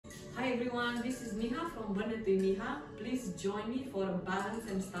everyone, this is Miha from Bănetu Miha. Please join me for a balance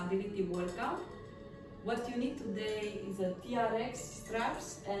and stability workout. What you need today is a TRX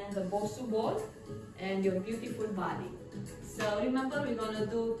straps and a BOSU ball and your beautiful body. So remember, we're gonna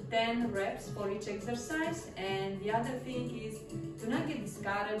do 10 reps for each exercise, and the other thing is do not get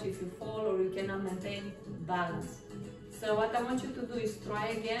discouraged if you fall or you cannot maintain balance. So what I want you to do is try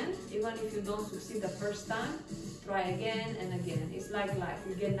again, even if you don't succeed the first time, try again and again. It's like life.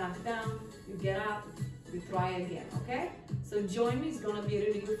 You get knocked down, you get up, you try again, okay? So join me, it's gonna be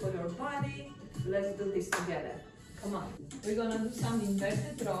really good for your body. Let's do this together. Come on. We're gonna do some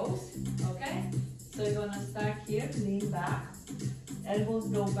inverted rows, okay? So you're gonna start here, lean back, elbows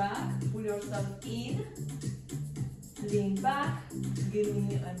go back, pull yourself in, lean back, give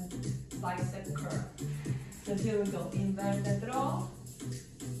me a bicep curl. So here we go, inverted row,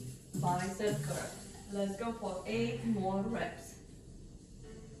 bicep curl. Let's go for 8 more reps.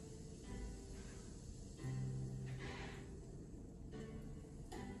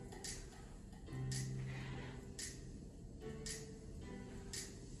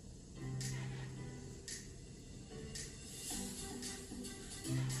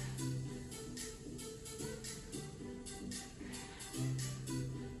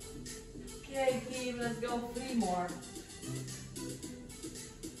 Okay, team, let's go 3 more.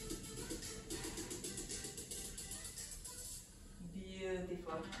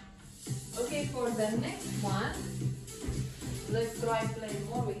 Beautiful. Okay, for the next one, let's try play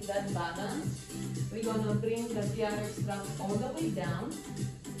more with that balance. We're gonna bring the TRX straps all the way down.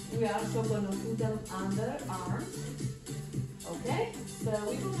 We are also gonna put them under arms. Okay, so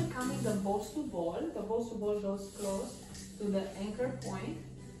we're gonna come in the BOSU ball. The BOSU ball goes close to the anchor point,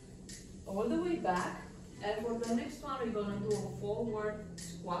 all the way back. And for the next one, we're gonna do a forward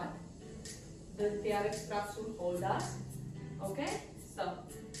squat. The TRX straps will hold us. Okay, so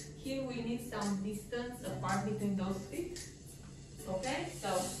here we need some distance apart between those feet. Okay, so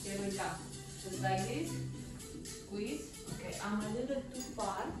here we come. Just like this, squeeze. Okay, I'm a little too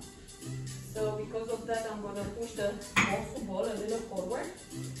far. So because of that, I'm gonna push the BOSU ball a little forward.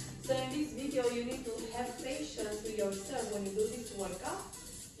 So in this video, you need to have patience with yourself when you do this workout.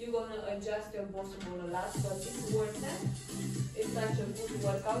 You're gonna adjust your BOSU ball a lot, but it's worth it. It's such a good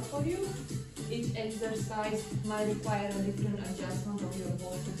workout for you. Each exercise might require a different adjustment of your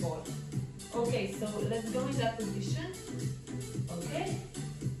BOSU ball. Okay, so let's go in that position. Okay,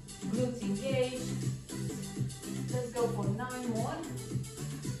 glutes engaged. Let's go for 9 more.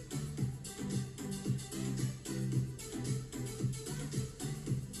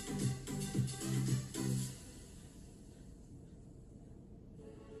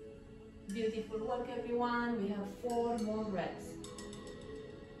 Beautiful work, everyone. We have 4 more reps.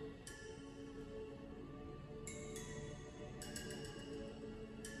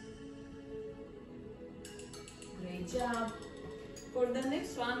 Great job. For the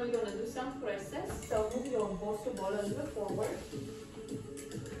next one, we're gonna do some presses. So move your BOSU ball a little forward.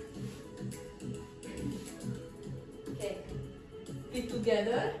 Okay. Feet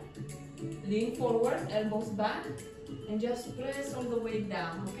together. Lean forward, elbows back, and just press all the way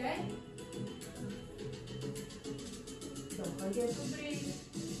down. Okay. Don't forget to breathe.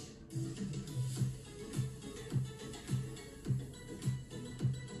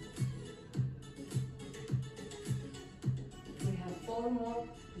 We have 4 more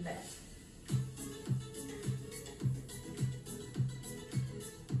left.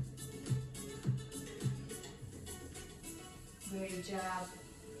 Great job.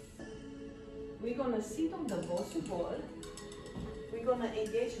 We're gonna sit on the BOSU ball. We're gonna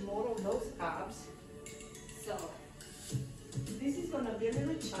engage more of those abs. So this is gonna be a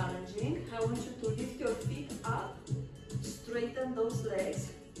little challenging. I want you to lift your feet up, straighten those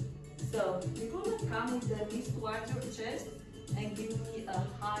legs. So you're gonna come with the knees towards your chest and give me a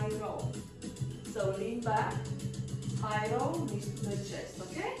high roll. So lean back, high roll, knees to the chest,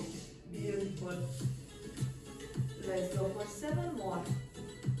 okay? Beautiful. Let's go for 7 more.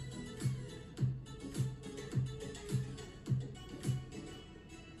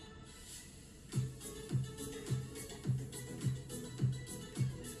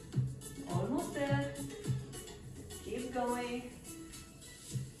 Almost there. Keep going.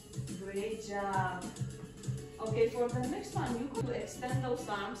 Great job. Okay, for the next one, you could extend those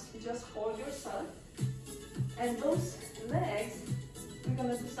arms, just hold yourself. And those legs, we're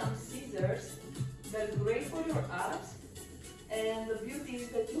gonna do some scissors. They're great for your abs. And the beauty is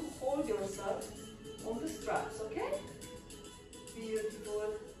that you hold yourself on the straps, okay?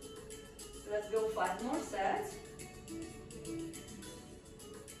 Beautiful. Let's go 5 more sets.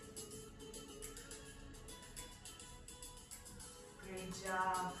 Great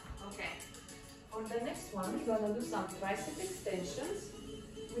job. Okay. For the next one, we're gonna do some tricep extensions.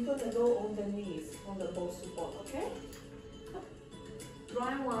 We're gonna go on the knees on the BOSU Ball, okay?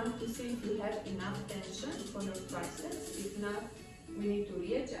 Try one to see if you have enough tension for your triceps. If not, we need to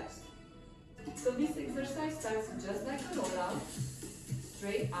readjust. So this exercise starts just like a rollout,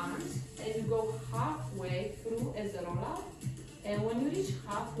 straight arms, and you go halfway through as a rollout. And when you reach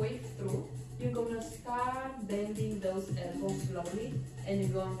halfway through, you're gonna start bending those elbows slowly, and you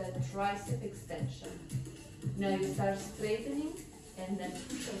go on that tricep extension. Now you start straightening, and then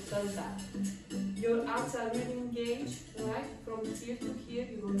push yourself back. Your abs are really engaged, right? From here to here,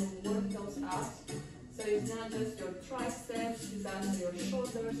 you're gonna work those abs. So it's not just your triceps, it's also your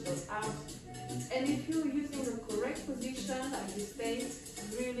shoulders, your abs. And if you're using the correct position, like you stay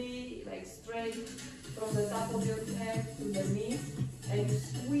really like straight from the top of your head to the knees, and you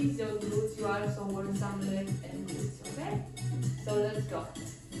squeeze your glutes, you also work some legs and glutes, okay? So let's go.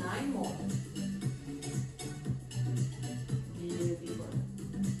 9 more. Beautiful.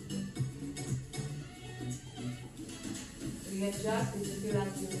 Readjust if you feel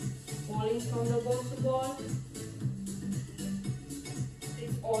like you're falling from the BOSU Ball.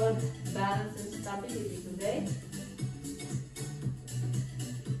 It's all balance and stability today.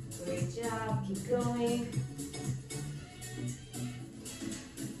 Great job, keep going.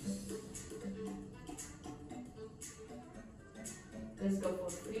 Let's go for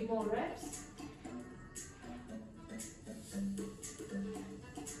 3 more reps.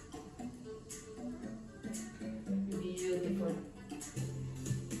 Beautiful.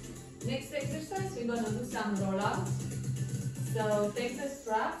 Next exercise, we're gonna do some rollouts. So take the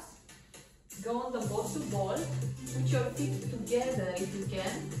straps, go on the BOSU Ball, put your feet together if you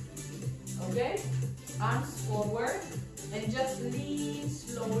can, okay? Arms forward, and just lean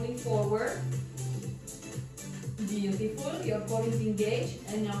slowly forward. Beautiful, your core is engaged,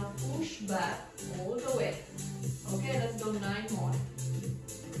 and now push back all the way. Okay, let's go 9 more.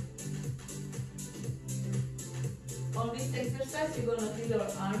 On this exercise, you're gonna feel your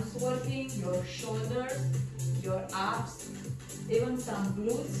arms working, your shoulders, your abs, even some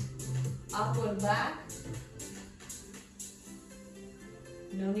glutes, upward back.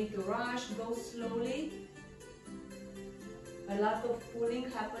 No need to rush, go slowly. A lot of pulling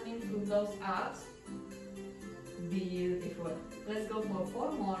happening through those abs. Beautiful. Let's go for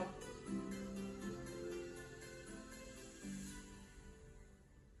 4 more.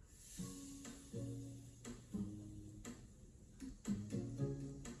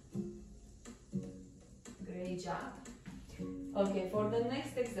 Great job. Okay, for the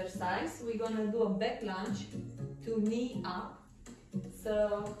next exercise, we're gonna do a back lunge to knee up.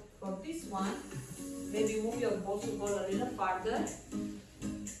 So for this one, maybe move your BOSU Ball a little farther.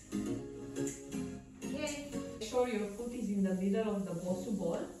 Okay, make sure your foot is in the middle of the BOSU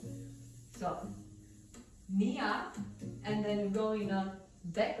Ball. So knee up, and then you go in a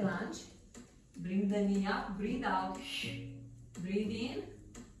back lunge. Bring the knee up, breathe out, breathe in,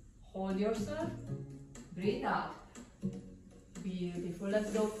 hold yourself, breathe out. Beautiful.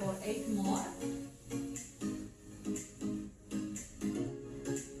 Let's go for 8 more.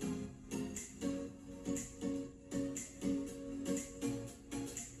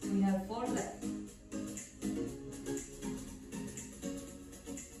 We have 4 left.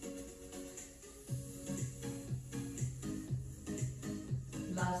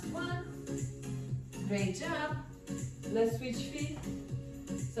 Last one. Great job. Let's switch feet.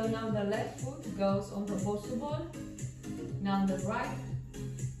 So now the left foot goes on the BOSU Ball. Now the right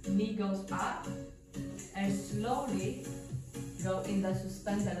knee goes up, and slowly go in the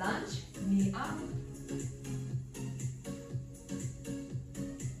suspended lunge, knee up.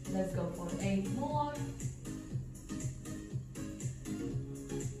 Let's go for 8 more.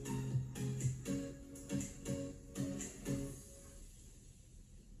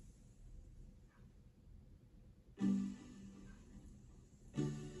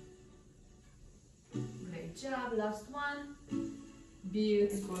 Great job, last one.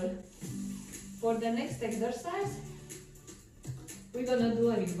 Beautiful. For the next exercise, we're gonna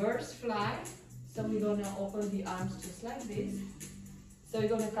do a reverse fly. So we're gonna open the arms just like this. So you're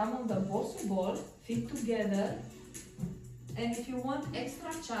gonna come on the BOSU Ball, feet together. And if you want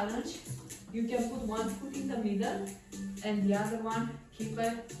extra challenge, you can put one foot in the middle and the other one keep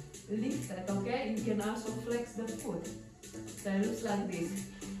it lifted, okay? You can also flex the foot. So it looks like this.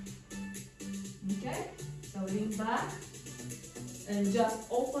 Okay? So lean back and just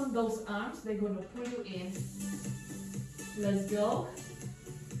open those arms. They're gonna pull you in. Let's go.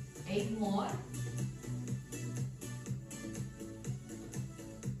 8 more.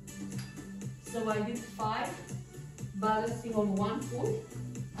 So I did 5 balancing on one foot.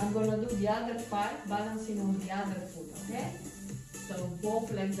 I'm gonna do the other 5, balancing on the other foot, okay? So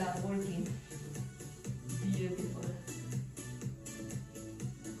both legs are working. Beautiful.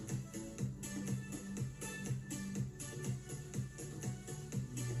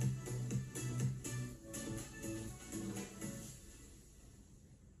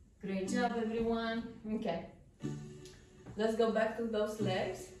 Great job, everyone. Okay. Let's go back to those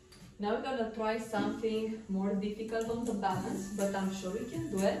legs. Now we're gonna try something more difficult on the balance, but I'm sure we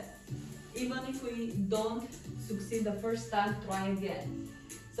can do it. Even if we don't succeed the first time, try again.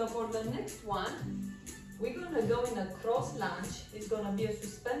 So for the next one, we're gonna go in a cross lunge. It's gonna be a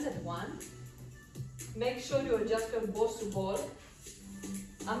suspended one. Make sure you adjust your BOSU ball.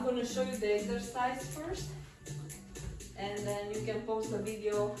 I'm gonna show you the exercise first, and then you can pause the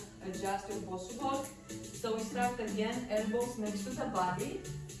video, adjust your BOSU ball. So we start again, elbows next to the body.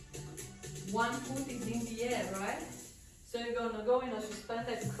 One foot is in the air, right? So you're gonna go in a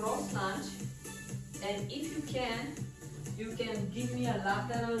suspended cross lunge, and if you can give me a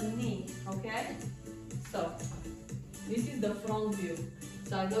lateral knee, okay? So this is the front view.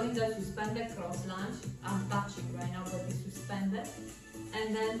 So I go in the suspended cross lunge. I'm touching right now, but it's suspended.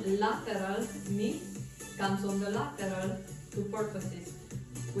 And then lateral knee comes on the lateral. Two purposes.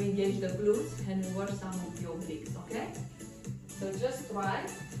 We engage the glutes and we work some of the obliques, okay? So just try.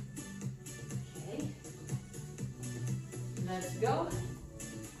 Okay. Let's go.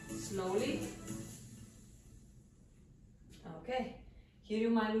 Slowly. Okay. Here you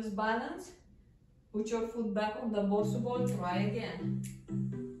might lose balance. Put your foot back on the BOSU ball. Try again.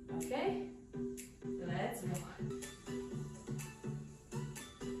 Okay? Let's go.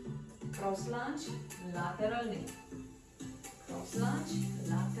 Cross lunge, lateral knee. Cross lunge,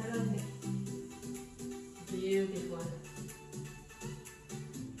 lateral knee. Beautiful.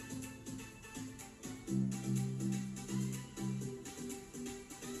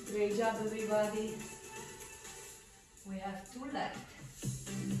 Great job, everybody. We have 2 left.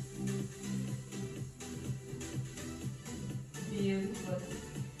 Beautiful.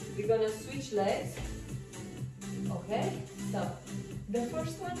 We're gonna switch legs. Okay? So, the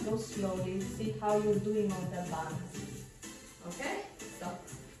first one, go slowly. See how you're doing on the balance. Okay? Stop.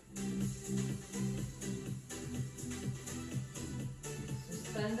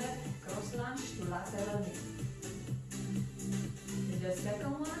 Suspended, cross lunge to lateral knee. In the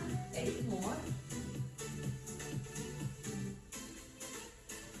second one, 8 more.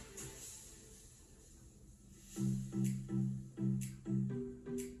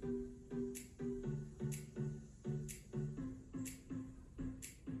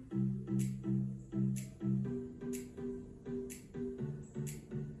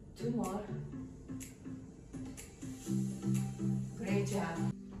 More. Great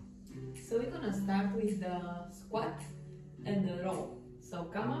job. So we're gonna start with the squat and the row. So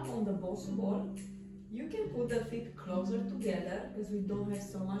come up on the BOSU ball. You can put the feet closer together because we don't have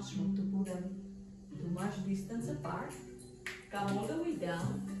so much room to put them too much distance apart. Come all the way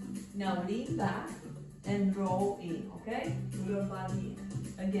down. Now lean back and roll in, okay? Pull your body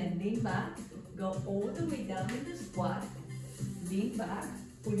in. Again, lean back. Go all the way down in the squat. Lean back.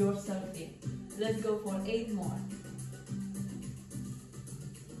 Pull yourself in. Let's go for 8 more.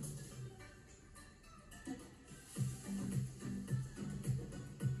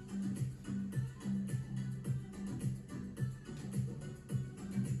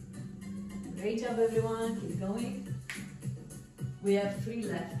 Great job, everyone. Keep going. We have 3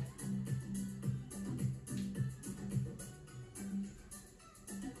 left.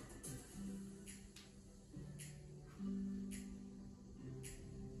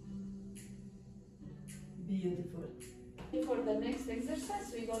 Beautiful. For the next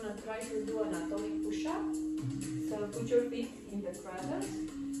exercise, we're gonna try to do an atomic push-up. So put your feet in the cradles,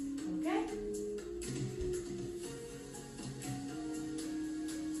 okay?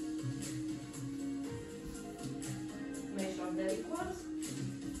 Make sure they're equal.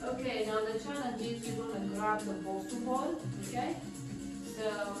 Okay, now the challenge is you're gonna grab the BOSU ball, okay? So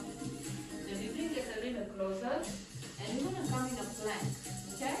you bring it a little closer, and you're gonna come in a plank,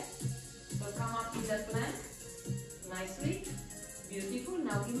 okay? So come up in the plank, nicely, beautiful.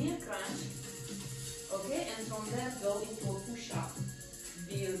 Now give me a crunch, okay? And from there go into a push-up,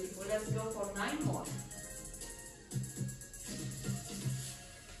 beautiful. Let's go for 9 more.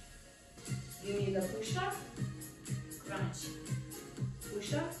 Give me the push-up, crunch,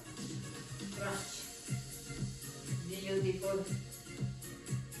 push-up, crunch, beautiful.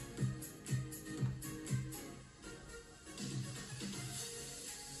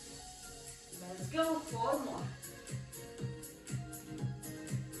 Let's go, 4 more.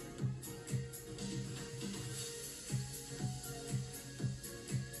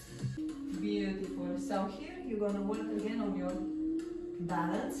 So here you're gonna work again on your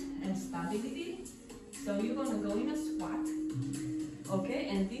balance and stability. So you're gonna go in a squat, okay?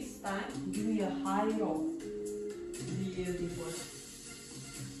 And this time, give me a high roll. Beautiful.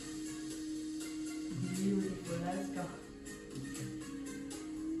 Beautiful, let's go.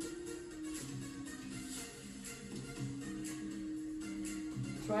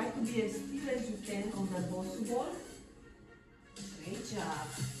 Try to be as still as you can on the BOSU ball. Great job.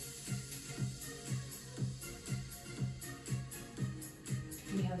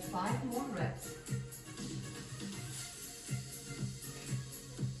 We have 5 more reps.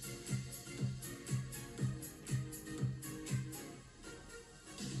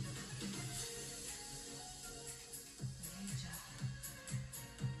 Great job.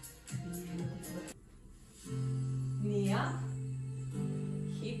 Beautiful. Knee up,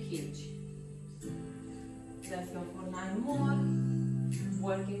 hip hinge. Let's go for 9 more.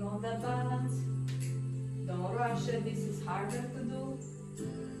 Working on the balance. Don't rush it, this is harder to do.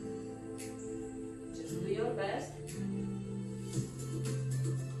 Just do your best.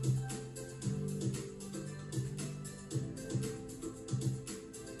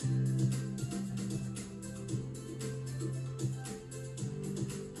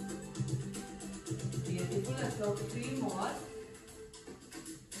 Beautiful, let's go 3 more.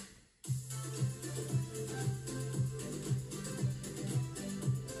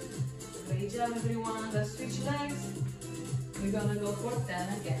 Great job everyone, let's switch legs. We're gonna go for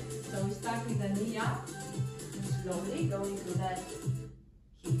 10 again. So we start with the knee up, slowly going to that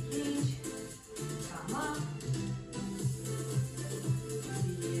hip hinge, come up.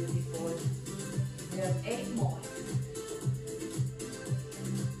 Beautiful. We have 8 more.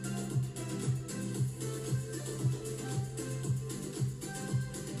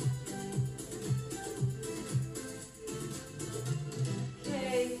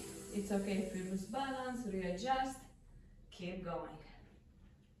 Okay, it's okay if you lose balance, readjust, keep going.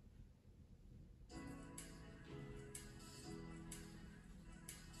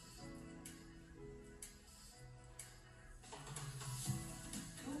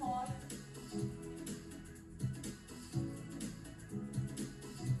 More.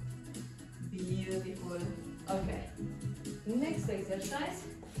 Beautiful. Okay. Next exercise.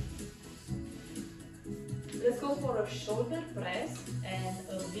 Let's go for a shoulder press and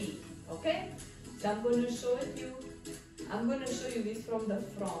a V. Okay? So I'm gonna show you this from the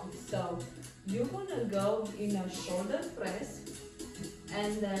front. So you're gonna go in a shoulder press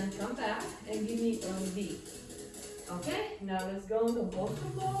and then come back and give me a V. Okay, now let's go on the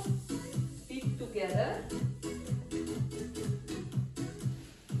BOSU ball, feet together.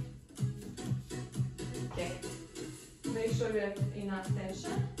 Okay, make sure you have enough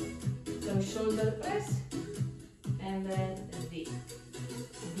tension. So shoulder press and then V.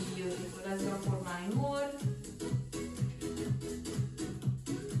 Beautiful, let's go for 9 more.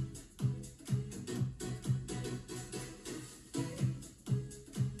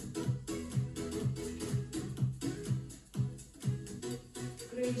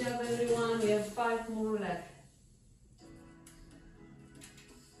 Great job everyone, we have 5 more left.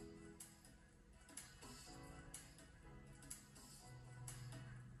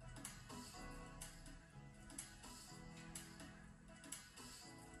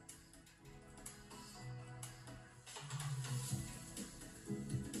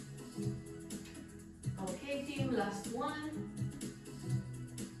 Okay team, last one.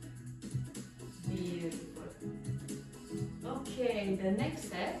 Beautiful. Okay, the next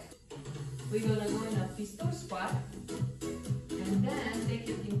step, we're gonna go in a pistol squat and then take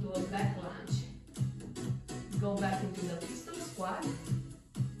it into a back lunge. Go back into the pistol squat,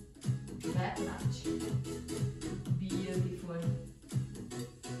 back lunge. Beautiful.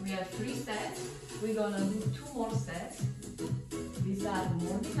 We have 3 sets. We're gonna do 2 more sets. These are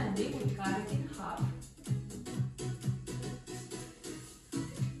more demanding, we cut it in half.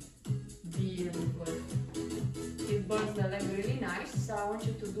 Beautiful. It burns the leg really nice, so I want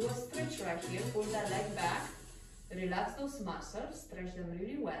you to do a stretch right here. Pull the leg back, relax those muscles, stretch them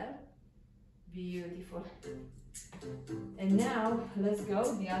really well. Beautiful. And now, let's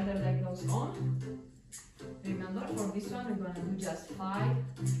go, the other leg goes on. Remember, for this one, we're gonna do just 5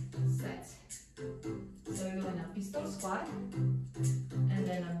 sets. So we're going to pistol squat, and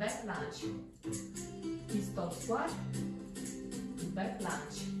then a back lunge. Pistol squat, back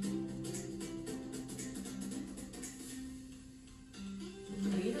lunge.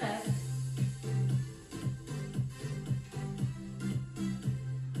 3 left.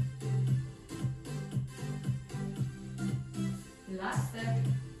 Last step.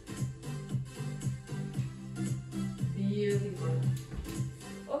 Beautiful.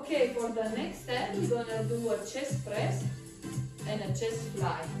 Okay, for the next step, we're gonna do a chest press and a chest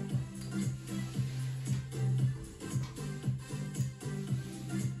fly.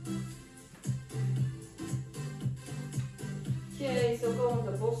 Okay, so go on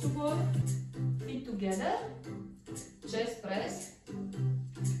the BOSU ball, feet together, chest press,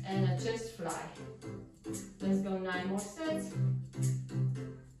 and a chest fly. Let's go 9 more sets.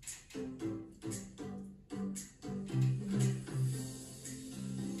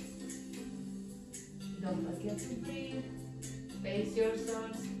 Don't forget to breathe, pace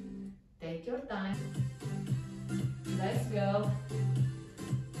yourselves, take your time. Let's go.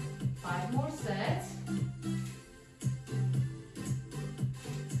 5 more sets.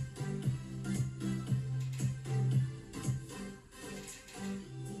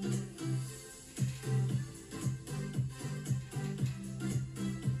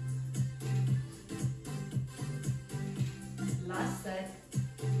 Last set.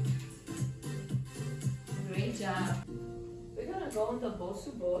 Great job. We're gonna go on the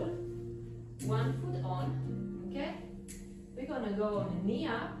BOSU ball, 1 foot on, okay? We're gonna go on a knee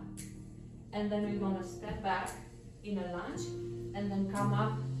up, and then we're gonna step back in a lunge, and then come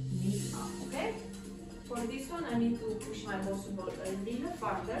up, knee up, okay? For this one, I need to push my BOSU ball a little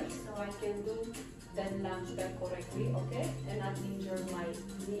farther, so I can do that lunge back correctly, okay? And not injure my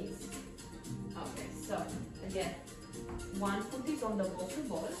knees. Okay, so again, 1 foot is on the BOSU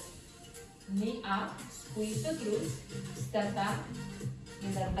ball, knee up, squeeze the glutes, step back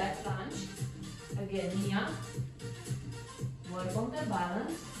in the back lunge, again knee up, work on the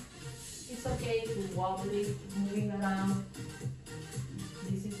balance. It's okay to wobbly, moving around.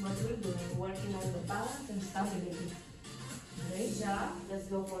 This is what we're doing, working on the balance and stability. Great job. Let's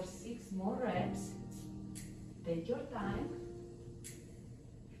go for 6 more reps. Take your time.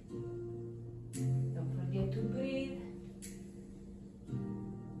 Don't forget to breathe.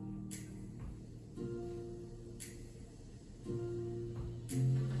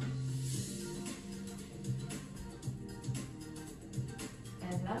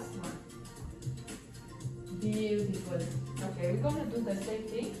 And last one. Beautiful. Okay, we're gonna do the same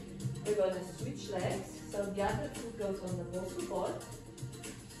thing. We're gonna switch legs. So the other foot goes on the BOSU ball.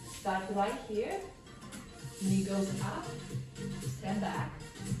 Start right here. Knee goes up. Stand back.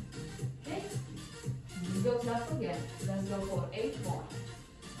 Okay. Knee goes up again. Let's go for 8 more.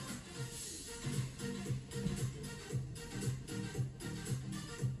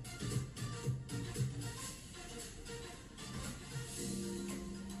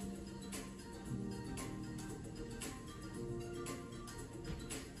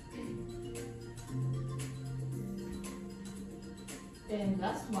 And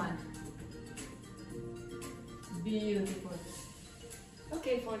last one. Beautiful.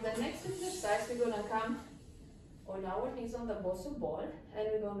 Okay, for the next exercise, we're gonna come on our knees on the BOSU ball, and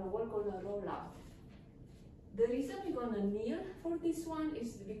we're gonna work on a roll out. The reason we're gonna kneel for this one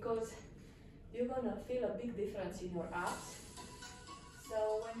is because you're gonna feel a big difference in your abs.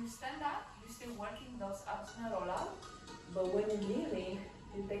 So when you stand up, you're still working those abs in a roll out, but when you're kneeling,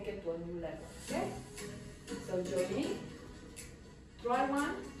 you take it to a new level, okay? So join me. Try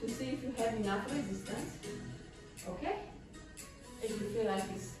one to see if you have enough resistance, okay? If you feel like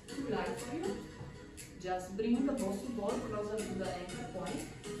it's too light for you, just bring the BOSU ball closer to the anchor point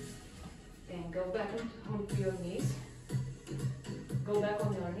and go back onto your knees. Go back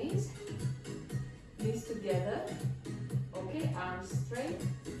on your knees, knees together, okay? Arms straight,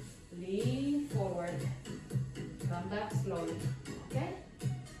 lean forward, come back slowly, okay?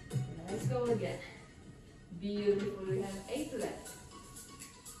 Let's go again. Beautiful, we have 8 left.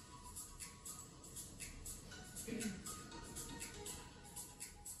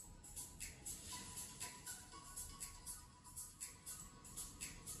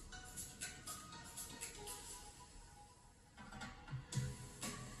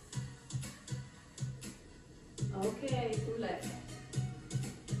 Okay, 2 left.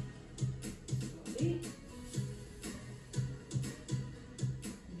 Slowly.